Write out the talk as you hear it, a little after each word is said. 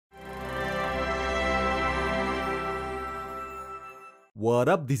What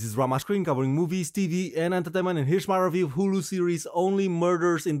up, this is Rama Screen covering movies, TV, and entertainment, and here's my review of Hulu series Only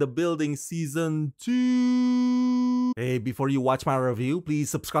Murders in the Building Season 2. Hey, before you watch my review, please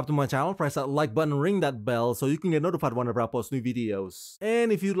subscribe to my channel, press that like button, ring that bell so you can get notified whenever I post new videos.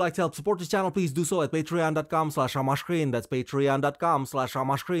 And if you'd like to help support this channel, please do so at patreon.com/ramascreen. That's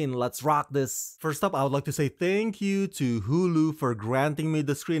patreon.com/ramascreen. Let's rock this. First up, I would like to say thank you to Hulu for granting me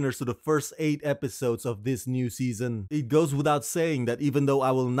the screeners to the first 8 episodes of this new season. It goes without saying that even though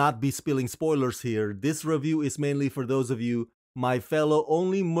I will not be spilling spoilers here, this review is mainly for those of you, my fellow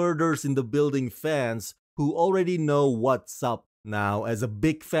Only Murders in the Building fans, who already know what's up. Now, as a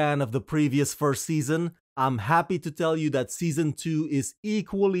big fan of the previous first season, I'm happy to tell you that Season 2 is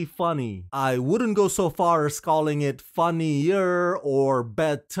equally funny. I wouldn't go so far as calling it funnier or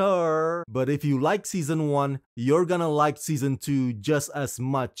better, but if you like Season 1, you're gonna like Season 2 just as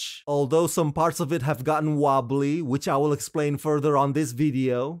much. Although some parts of it have gotten wobbly, which I will explain further on this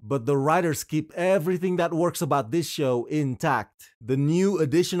video, but the writers keep everything that works about this show intact. The new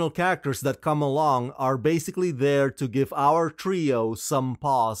additional characters that come along are basically there to give our trio some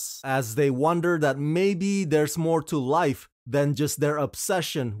pause, as they wonder that maybe there's more to life than just their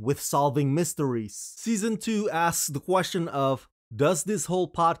obsession with solving mysteries. Season 2 asks the question of, does this whole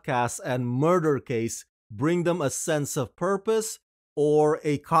podcast and murder case bring them a sense of purpose, or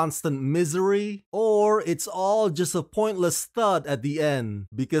a constant misery, or it's all just a pointless thud at the end?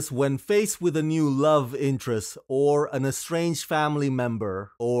 Because when faced with a new love interest, or an estranged family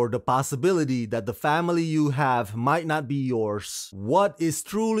member, or the possibility that the family you have might not be yours, what is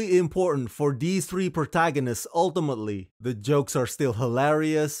truly important for these three protagonists ultimately? The jokes are still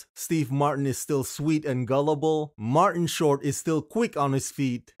hilarious, Steve Martin is still sweet and gullible, Martin Short is still quick on his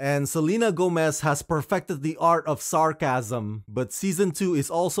feet, and Selena Gomez has perfected the art of sarcasm, but Season 2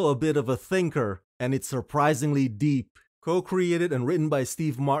 is also a bit of a thinker, and it's surprisingly deep. Co-created and written by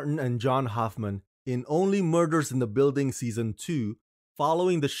Steve Martin and John Hoffman, in Only Murders in the Building Season 2,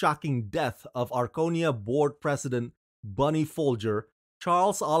 following the shocking death of Arconia board president Bunny Folger,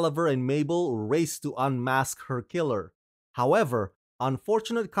 Charles Oliver and Mabel race to unmask her killer. However,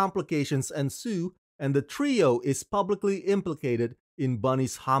 unfortunate complications ensue, and the trio is publicly implicated in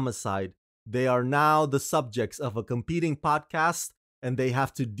Bunny's homicide. They are now the subjects of a competing podcast, and they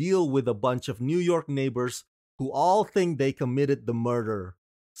have to deal with a bunch of New York neighbors who all think they committed the murder.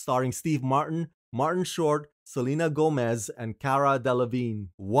 Starring Steve Martin, Martin Short, Selena Gomez, and Cara Delevingne.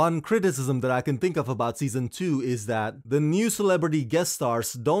 One criticism that I can think of about Season 2 is that the new celebrity guest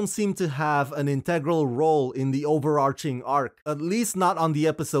stars don't seem to have an integral role in the overarching arc, at least not on the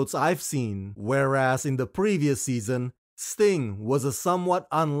episodes I've seen, whereas in the previous season, Sting was a somewhat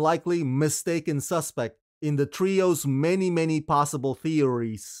unlikely mistaken suspect in the trio's many possible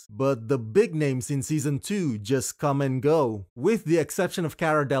theories. But the big names in Season 2 just come and go. With the exception of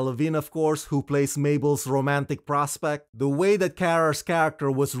Cara Delevingne, of course, who plays Mabel's romantic prospect. The way that Cara's character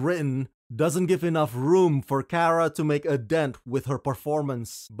was written doesn't give enough room for Cara to make a dent with her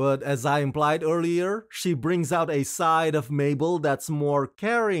performance. But as I implied earlier, she brings out a side of Mabel that's more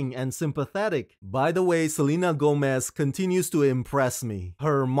caring and sympathetic. By the way, Selena Gomez continues to impress me.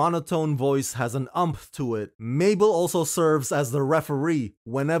 Her monotone voice has an umph to it. Mabel also serves as the referee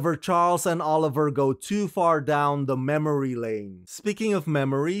whenever Charles and Oliver go too far down the memory lane. Speaking of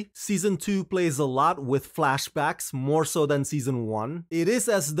memory, Season 2 plays a lot with flashbacks more so than Season 1. It is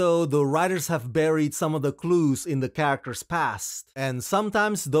as though the writers have buried some of the clues in the character's past, and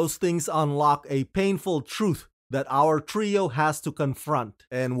sometimes those things unlock a painful truth that our trio has to confront.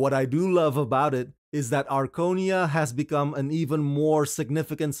 And what I do love about it is that Arconia has become an even more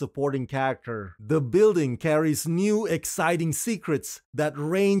significant supporting character. The building carries new exciting secrets that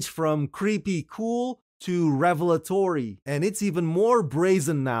range from creepy cool to revelatory, and it's even more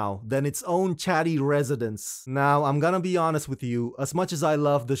brazen now than its own chatty residents. Now, I'm gonna be honest with you, as much as I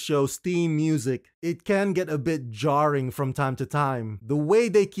love the show's theme music, it can get a bit jarring from time to time. The way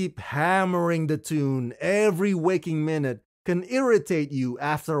they keep hammering the tune every waking minute can irritate you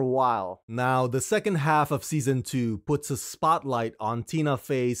after a while. Now, the second half of Season 2 puts a spotlight on Tina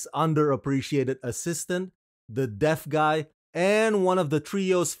Fey's underappreciated assistant, the deaf guy, and one of the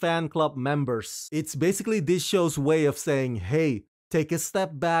trio's fan club members. It's basically this show's way of saying, hey, take a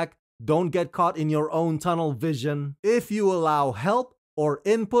step back, don't get caught in your own tunnel vision. If you allow help or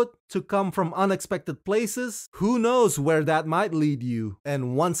input to come from unexpected places, who knows where that might lead you.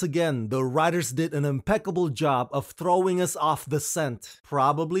 And once again, the writers did an impeccable job of throwing us off the scent.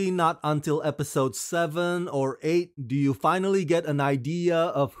 Probably not until episode 7 or 8 do you finally get an idea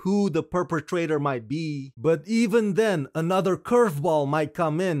of who the perpetrator might be. But even then, another curveball might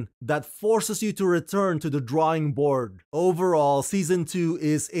come in that forces you to return to the drawing board. Overall, season 2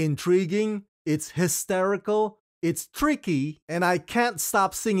 is intriguing, it's hysterical, it's tricky, and I can't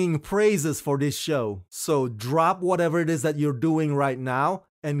stop singing praises for this show. So drop whatever it is that you're doing right now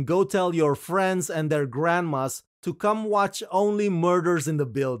and go tell your friends and their grandmas to come watch Only Murders in the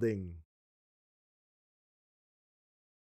Building.